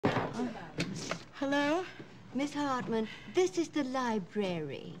Hello? Miss Hartman, this is the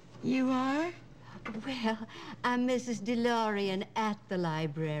library. You are? Well, I'm Mrs. Librarian at the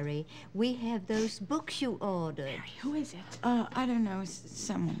library. We have those books you ordered. Mary, who is it? I don't know,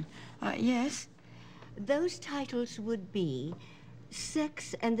 someone. Yes? Those titles would be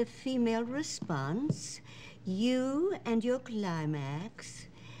Sex and the Female Response, You and Your Climax,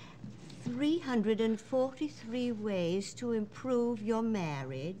 343 Ways to Improve Your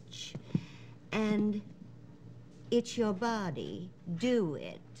Marriage, and It's Your Body, Do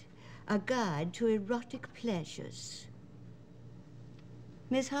It, a guide to erotic pleasures.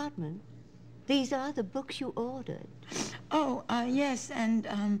 Miss Hartman, these are the books you ordered. Oh, yes,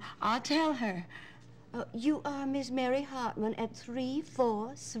 and I'll tell her. You are Miss Mary Hartman at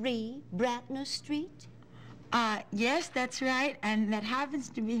 343 Bratner Street? Yes, that's right, and that happens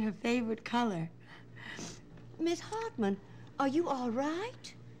to be her favorite color. Miss Hartman, are you all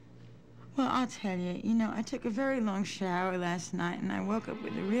right? Well, I'll tell you, I took a very long shower last night, and I woke up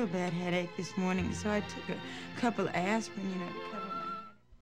with a real bad headache this morning, so I took a couple of aspirin, to cover